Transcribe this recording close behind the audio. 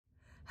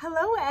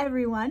Hello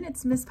everyone,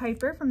 it's Miss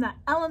Piper from the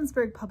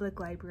Ellensburg Public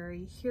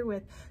Library here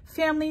with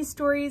Family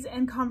Stories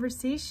and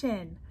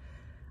Conversation.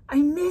 I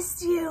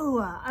missed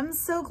you. I'm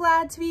so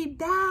glad to be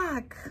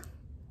back.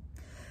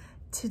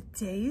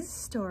 Today's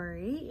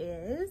story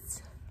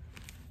is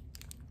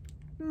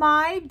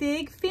My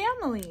Big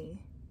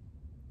Family.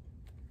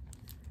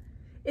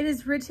 It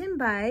is written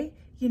by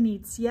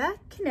Yanitzia,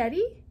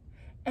 Canetti,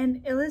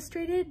 and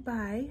illustrated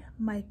by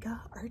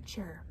Micah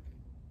Archer.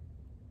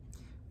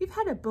 We've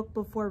had a book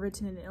before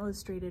written and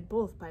illustrated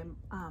both by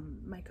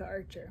Micah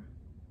Archer.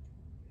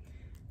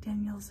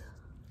 Daniel's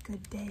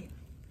Good Day.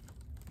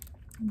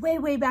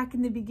 Way back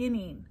in the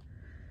beginning.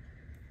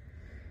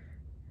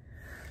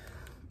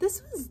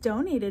 This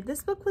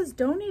book was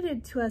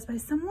donated to us by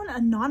someone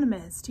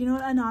anonymous. Do you know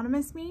what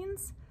anonymous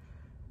means?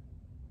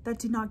 That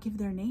did not give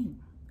their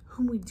name,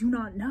 whom we do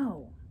not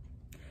know,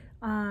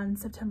 on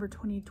September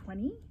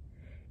 2020.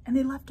 And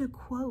they left a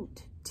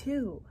quote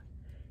too.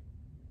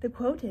 The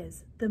quote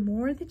is, "The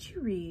more that you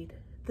read,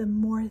 the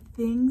more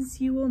things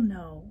you will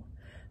know.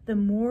 The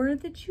more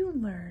that you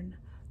learn,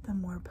 the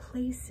more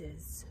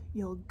places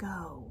you'll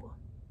go."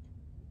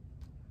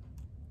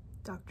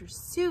 Dr.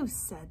 Seuss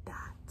said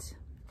that.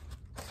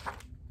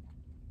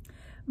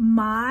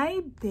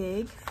 My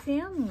Big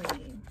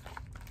Family.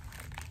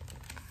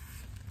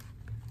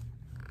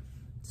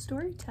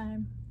 Story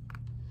time.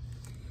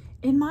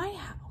 In my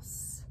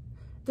house,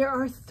 there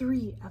are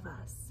 3 of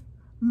us,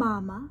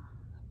 Mama,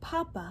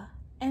 Papa,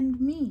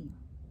 and me.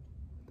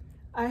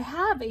 I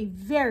have a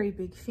very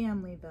big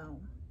family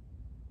though.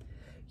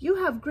 "You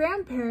have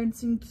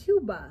grandparents in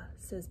Cuba,"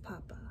 says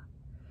Papa,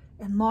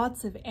 "and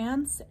lots of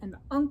aunts and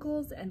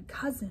uncles and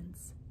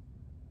cousins,"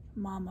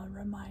 Mama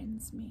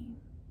reminds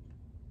me.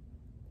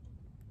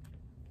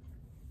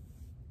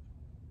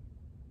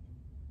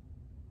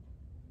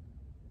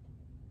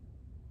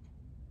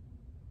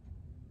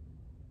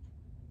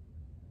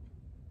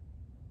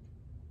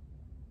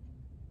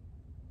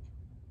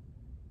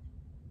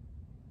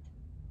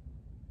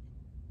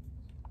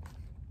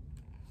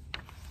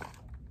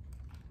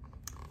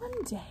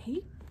 One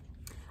day,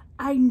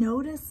 I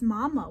notice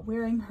Mama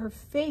wearing her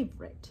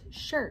favorite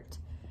shirt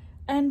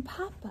and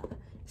Papa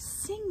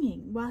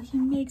singing while he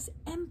makes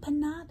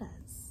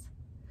empanadas.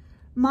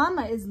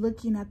 Mama is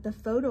looking at the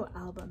photo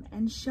album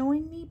and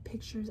showing me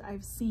pictures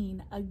I've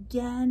seen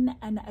again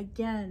and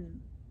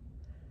again.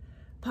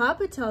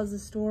 Papa tells the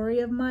story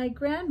of my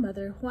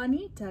grandmother,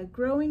 Juanita,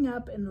 growing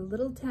up in the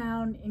little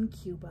town in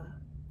Cuba.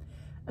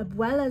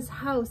 Abuela's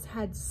house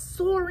had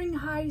soaring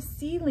high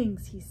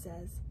ceilings, he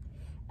says,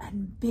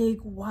 and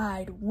big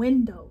wide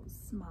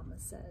windows, Mama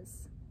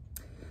says.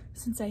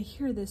 Since I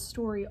hear this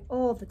story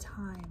all the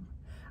time,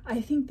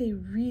 I think they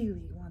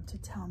really want to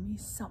tell me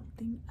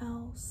something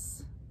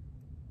else.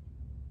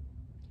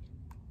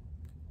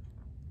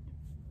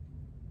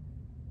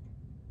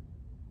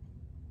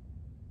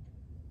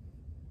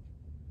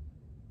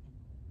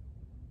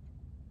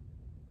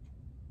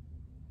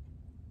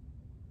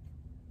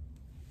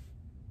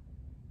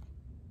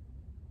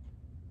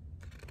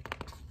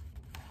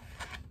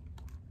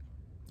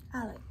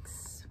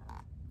 Alex,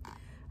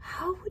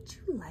 how would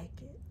you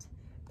like it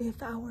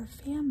if our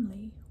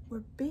family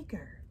were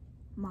bigger?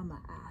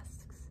 Mama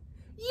asks.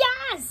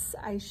 Yes,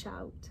 I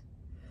shout.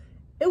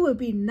 It would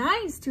be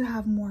nice to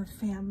have more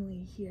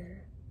family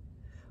here.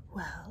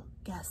 Well,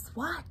 guess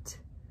what?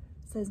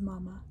 Says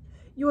Mama.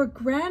 Your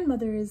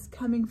grandmother is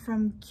coming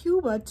from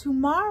Cuba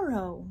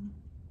tomorrow.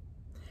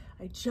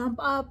 I jump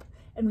up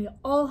and we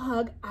all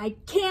hug. I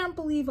can't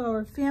believe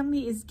our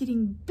family is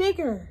getting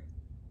bigger.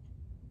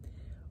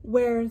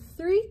 Where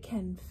 3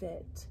 can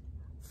fit,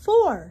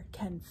 4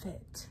 can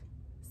fit,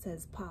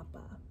 says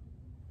Papa.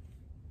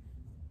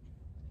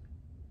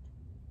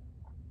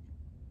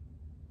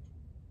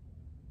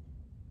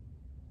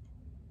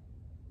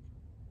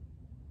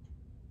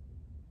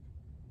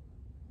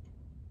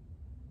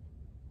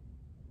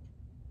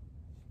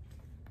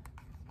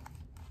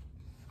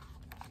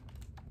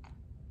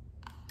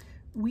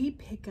 We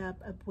pick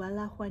up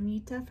Abuela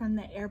Juanita from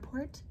the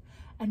airport,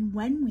 and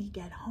when we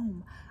get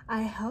home,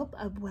 I help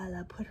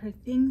Abuela put her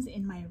things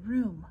in my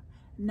room.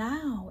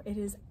 Now it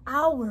is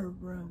our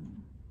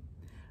room.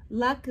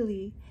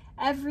 Luckily,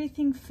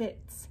 everything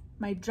fits.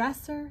 My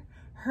dresser,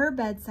 her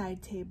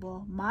bedside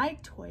table, my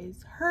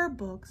toys, her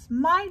books,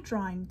 my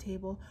drawing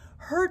table,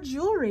 her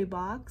jewelry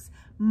box,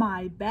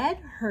 my bed,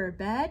 her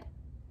bed.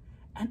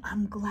 And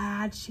I'm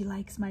glad she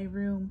likes my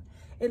room.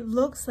 It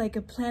looks like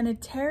a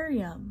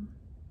planetarium.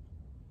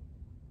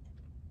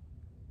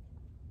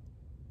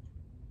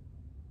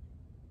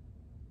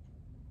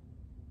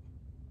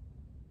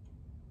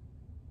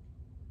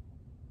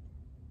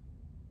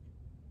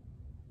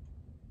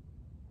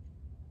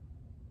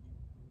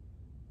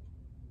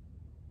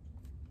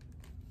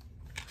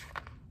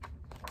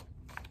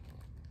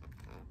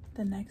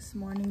 The next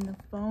morning, the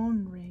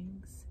phone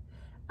rings.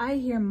 I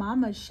hear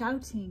Mama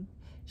shouting.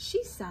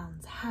 She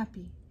sounds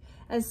happy.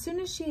 As soon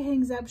as she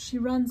hangs up, she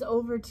runs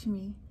over to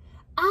me.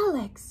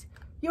 Alex,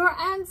 your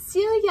Aunt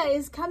Celia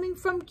is coming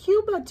from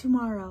Cuba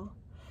tomorrow,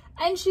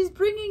 and she's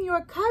bringing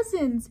your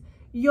cousins,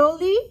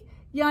 Yoli,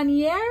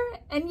 Yanier,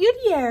 and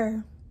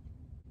Yudier.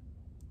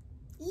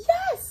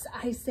 Yes,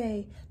 I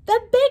say, the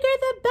bigger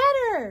the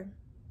better.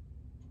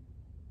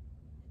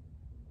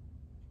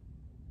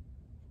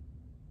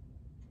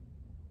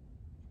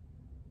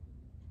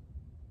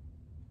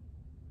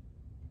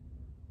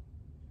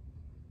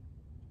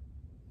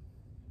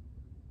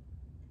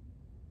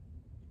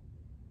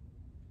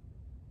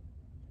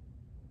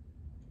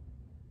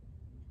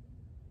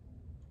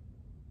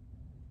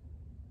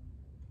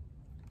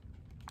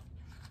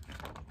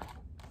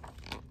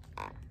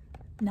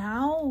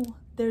 Now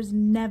there's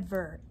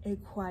never a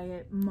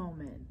quiet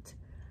moment.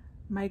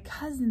 My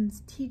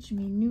cousins teach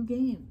me new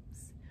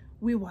games.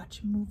 We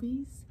watch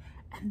movies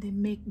and they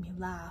make me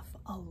laugh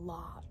a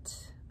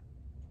lot.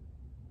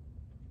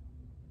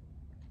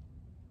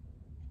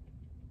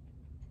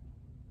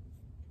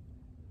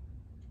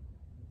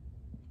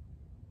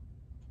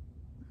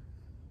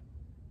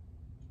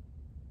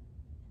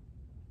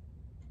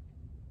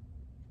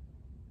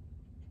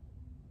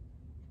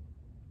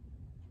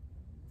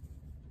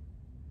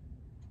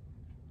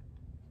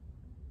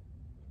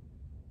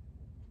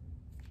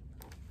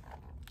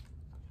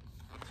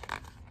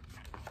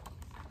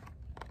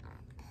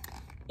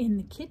 In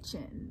the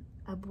kitchen,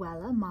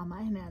 Abuela, Mama,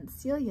 and Aunt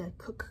Celia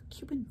cook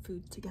Cuban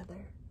food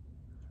together.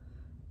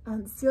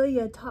 Aunt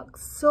Celia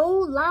talks so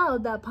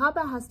loud that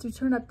Papa has to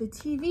turn up the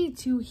TV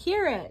to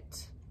hear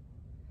it.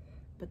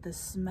 But the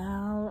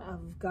smell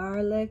of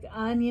garlic,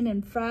 onion,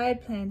 and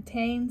fried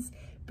plantains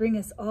bring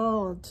us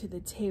all to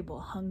the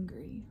table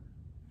hungry.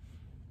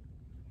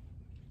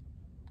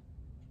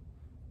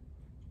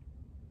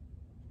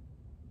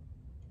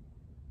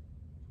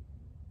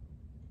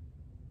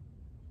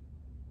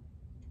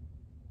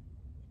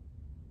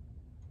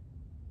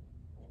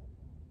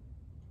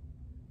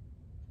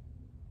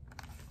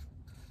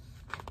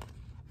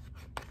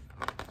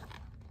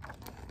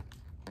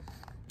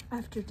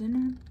 After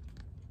dinner,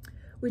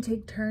 we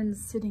take turns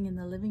sitting in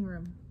the living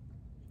room.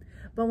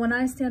 But when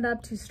I stand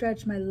up to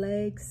stretch my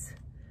legs,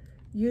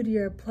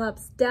 Udier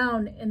plops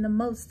down in the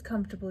most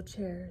comfortable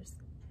chairs.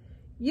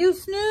 You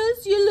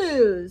snooze, you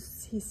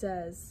lose, he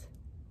says.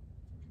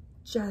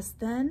 Just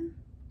then,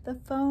 the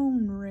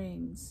phone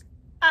rings.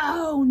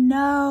 Oh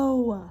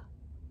no!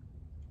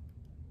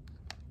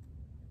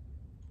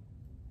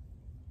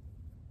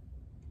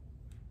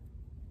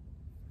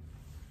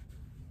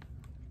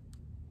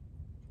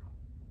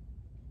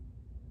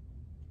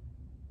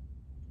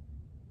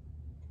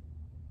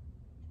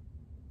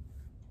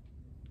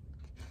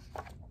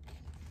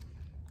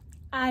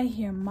 I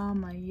hear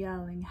Mama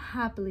yelling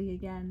happily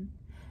again.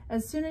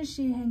 As soon as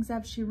she hangs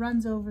up, she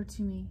runs over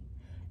to me.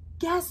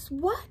 Guess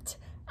what,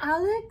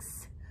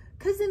 Alex?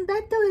 Cousin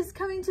Beto is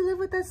coming to live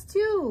with us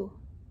too.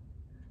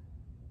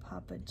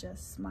 Papa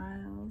just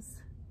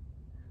smiles.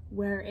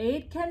 Where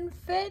 8 can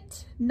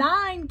fit,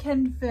 9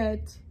 can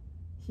fit,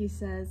 he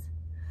says.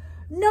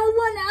 No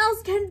one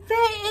else can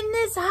fit in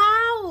this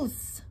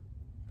house.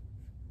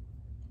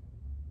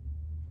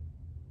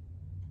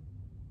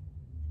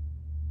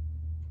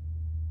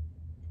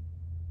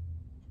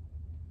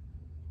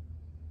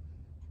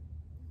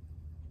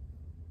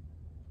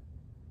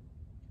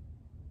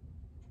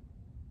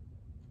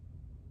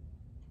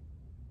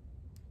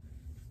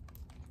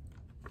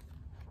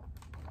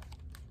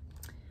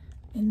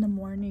 In the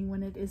morning,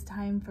 when it is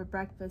time for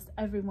breakfast,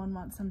 everyone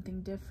wants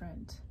something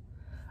different.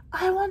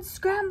 I want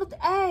scrambled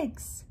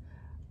eggs.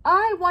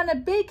 I want a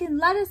bacon,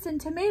 lettuce,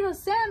 and tomato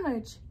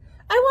sandwich.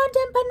 I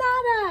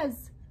want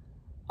empanadas.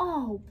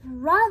 Oh,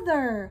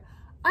 brother,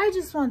 I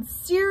just want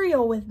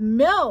cereal with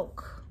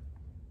milk.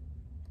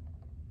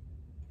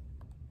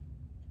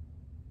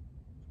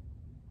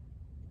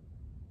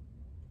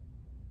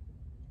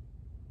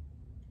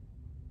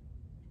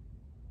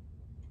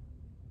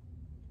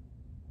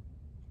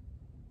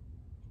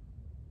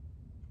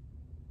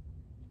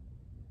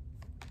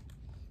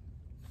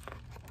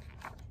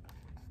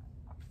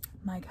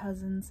 My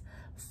cousins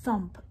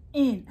thump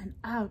in and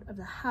out of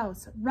the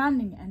house,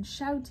 running and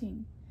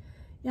shouting.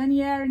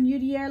 Yanier and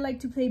Yudier like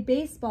to play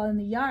baseball in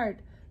the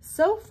yard.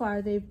 So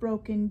far, they've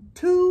broken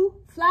 2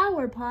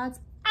 flower pots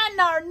and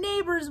our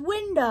neighbor's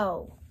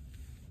window.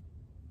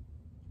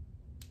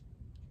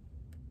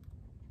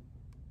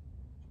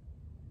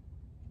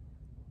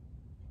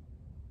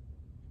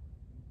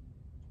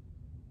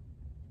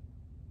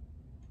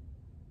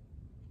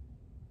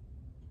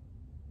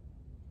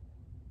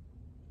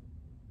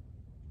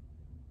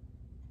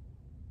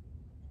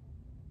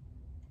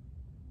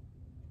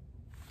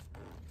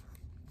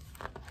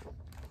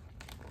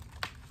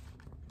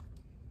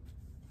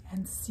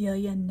 And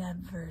Celia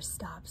never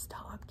stops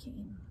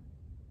talking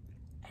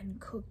and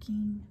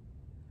cooking.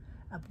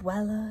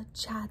 Abuela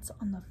chats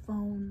on the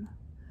phone.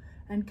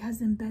 And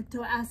Cousin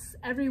Beto asks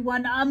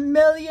everyone a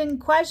million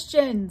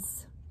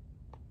questions.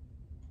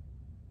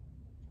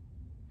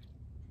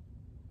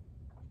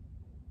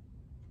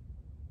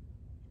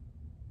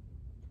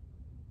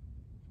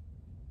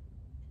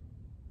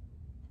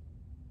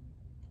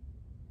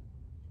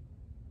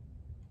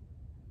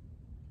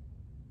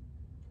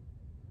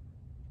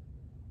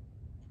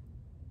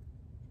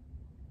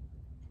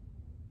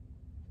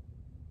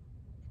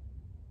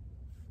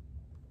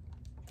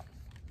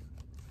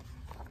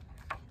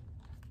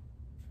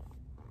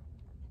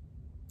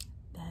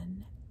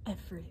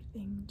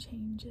 everything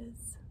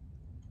changes.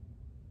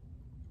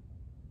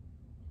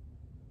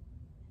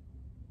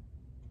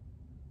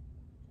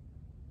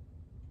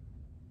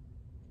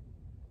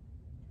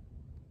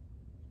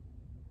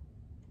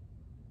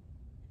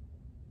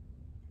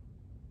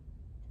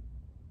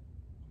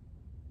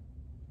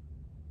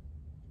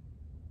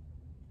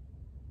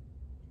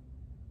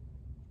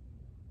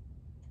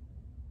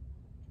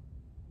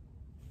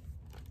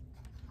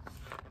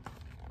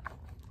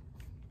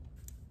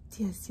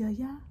 Tia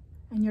Celia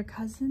and your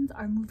cousins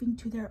are moving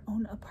to their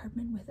own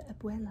apartment with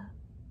Abuela.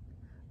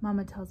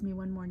 Mama tells me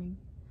one morning.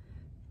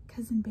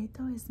 Cousin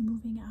Beto is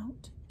moving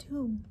out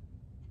too.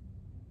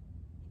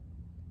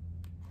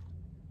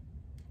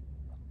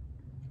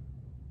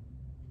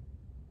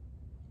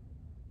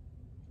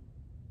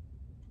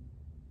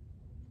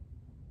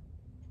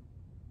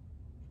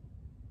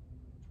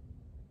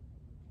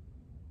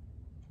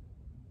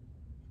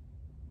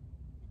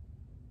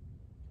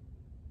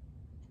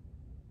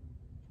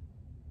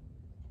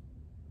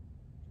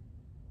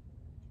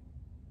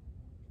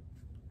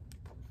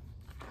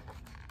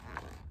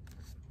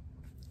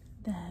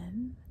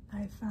 Then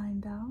I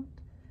find out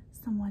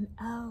someone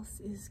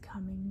else is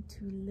coming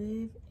to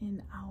live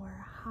in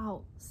our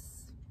house.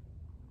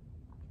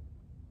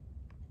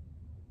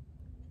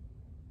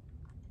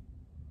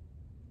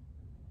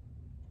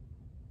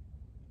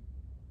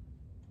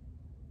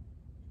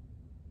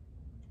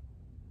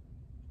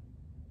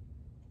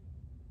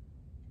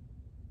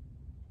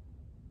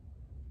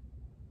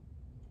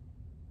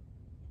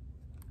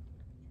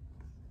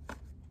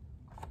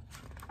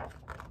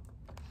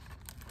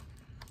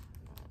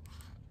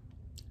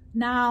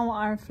 Now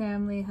our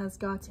family has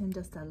gotten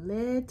just a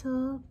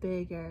little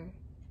bigger.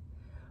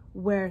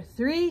 Where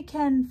 3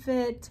 can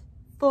fit,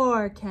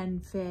 4 can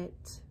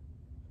fit.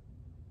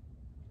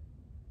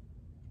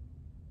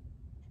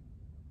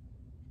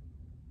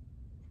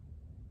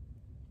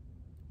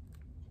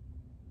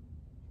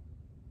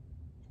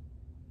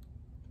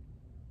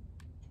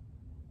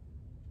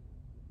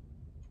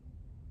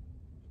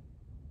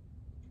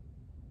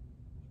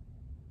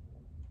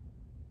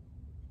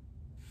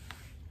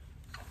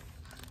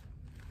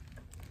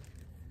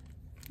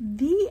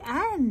 The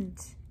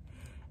end.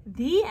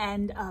 The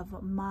end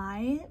of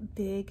My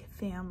Big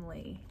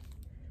Family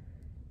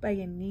by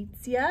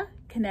Yanitzia,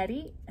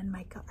 Canetti, and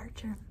Micah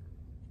Archer.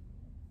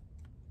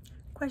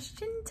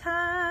 Question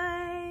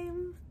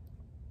time.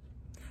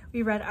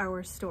 We read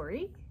our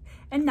story,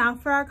 and now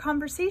for our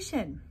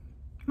conversation.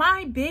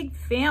 My big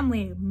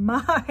family,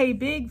 my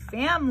big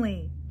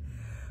family.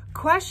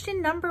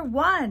 Question number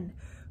 1,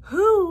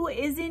 who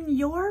is in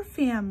your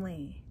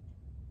family?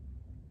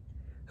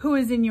 Who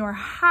is in your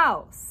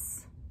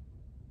house?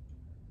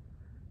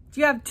 Do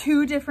you have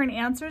 2 different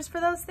answers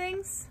for those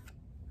things?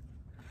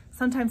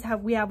 Sometimes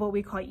we have what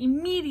we call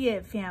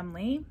immediate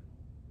family.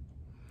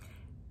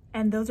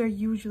 And those are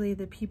usually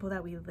the people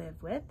that we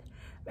live with.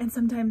 And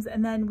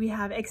then we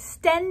have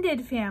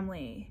extended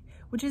family,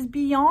 which is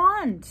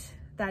beyond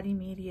that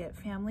immediate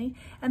family.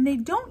 And they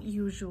don't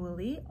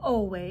usually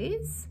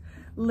always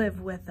live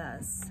with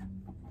us.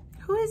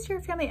 Who is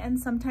your family? And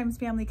sometimes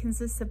family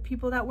consists of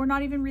people that we're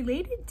not even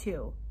related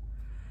to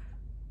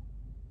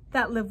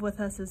that live with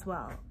us as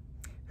well.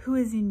 Who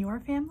is in your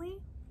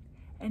family?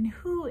 And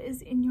who is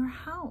in your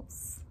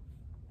house?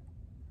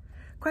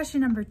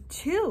 Question number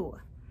 2,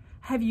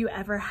 have you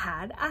ever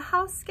had a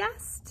house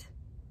guest?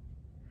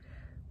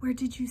 Where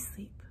did you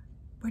sleep?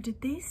 Where did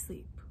they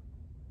sleep?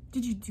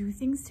 Did you do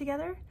things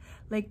together?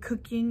 Like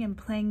cooking and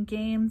playing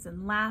games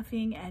and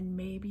laughing and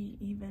maybe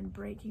even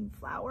breaking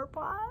flower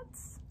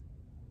pots?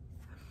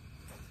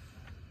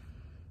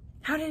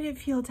 How did it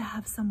feel to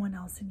have someone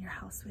else in your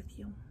house with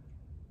you?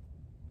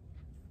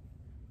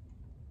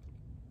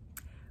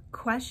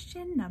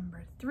 Question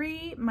number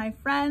 3, my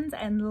friends,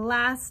 and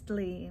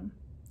lastly,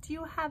 do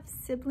you have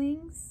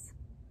siblings?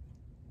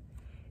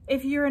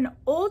 If you're an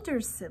older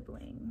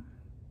sibling,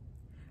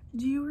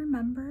 do you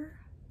remember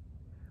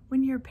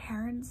when your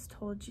parents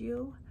told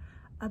you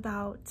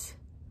about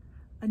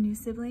a new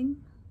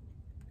sibling,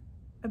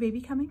 a baby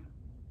coming?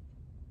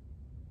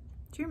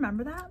 Do you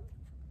remember that?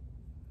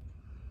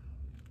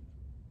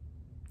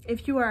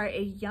 If you are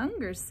a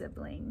younger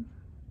sibling,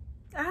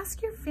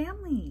 ask your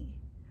family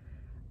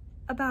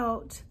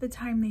about the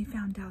time they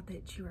found out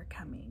that you were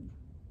coming.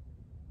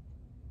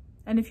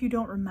 And if you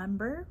don't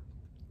remember,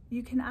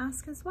 you can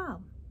ask as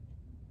well.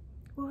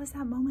 What was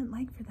that moment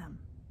like for them?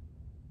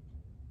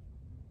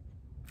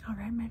 All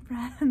right, my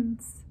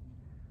friends.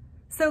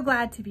 So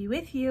glad to be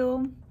with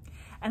you.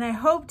 And I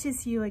hope to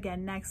see you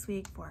again next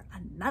week for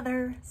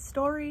another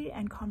story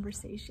and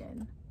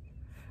conversation.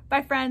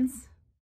 Bye, friends.